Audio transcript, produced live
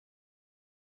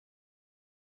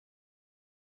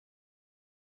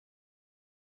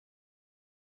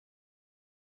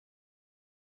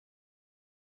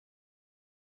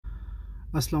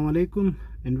Assalamu alaikum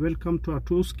and welcome to our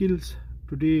tool skills.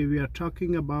 Today we are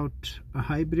talking about a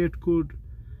hybrid code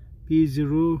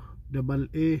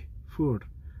P0AA4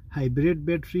 hybrid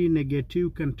battery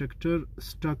negative contactor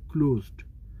stuck closed.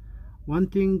 One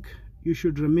thing you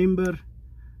should remember: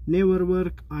 never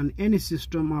work on any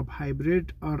system of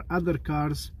hybrid or other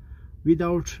cars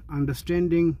without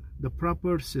understanding the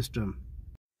proper system.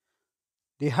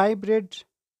 The hybrid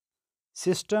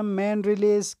system main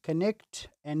relays connect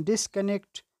and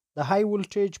disconnect the high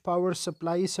voltage power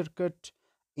supply circuit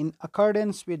in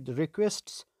accordance with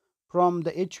requests from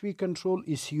the HV control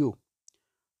ECU.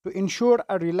 To ensure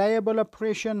a reliable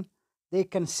operation, they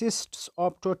consist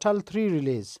of total 3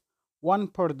 relays, one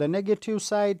per the negative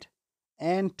side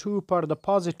and 2 per the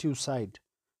positive side.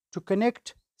 To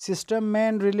connect, system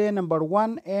main relay number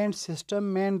 1 and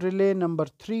system main relay number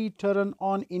 3 turn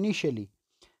on initially.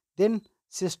 Then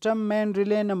system main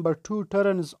relay number 2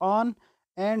 turns on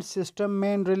and system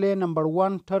main relay number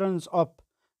 1 turns up.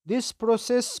 This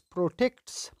process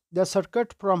protects the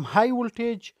circuit from high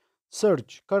voltage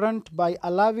surge current by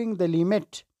allowing the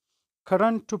limit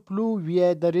current to flow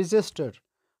via the resistor.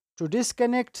 To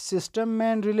disconnect, system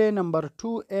main relay number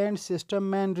 2 and system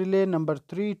main relay number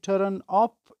 3 turn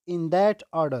off in that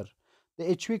order.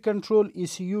 The HV control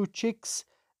ECU checks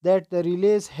that the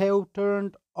relays have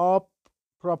turned off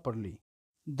properly.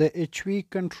 The HV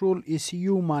control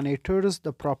ECU monitors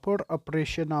the proper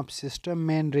operation of system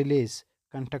main relays,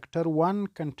 contactor 1,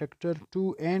 contactor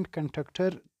 2 and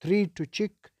contactor 3 to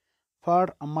check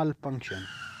for a malfunction.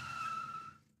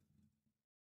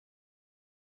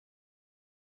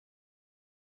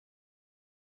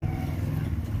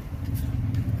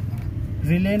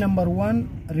 Relay number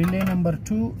 1, relay number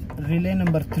 2, relay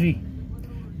number 3.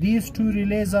 These two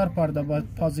relays are for the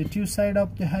positive side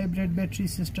of the hybrid battery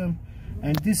system,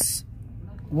 and this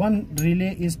one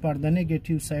relay is for the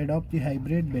negative side of the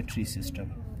hybrid battery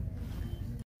system.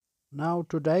 Now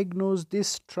to diagnose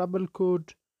this trouble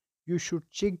code, you should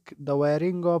check the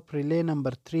wiring of relay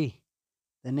number 3,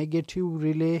 the negative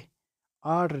relay,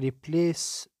 or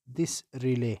replace this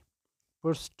relay.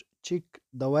 First check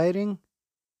the wiring,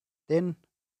 then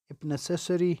if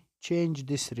necessary change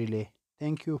this relay.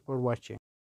 Thank you for watching.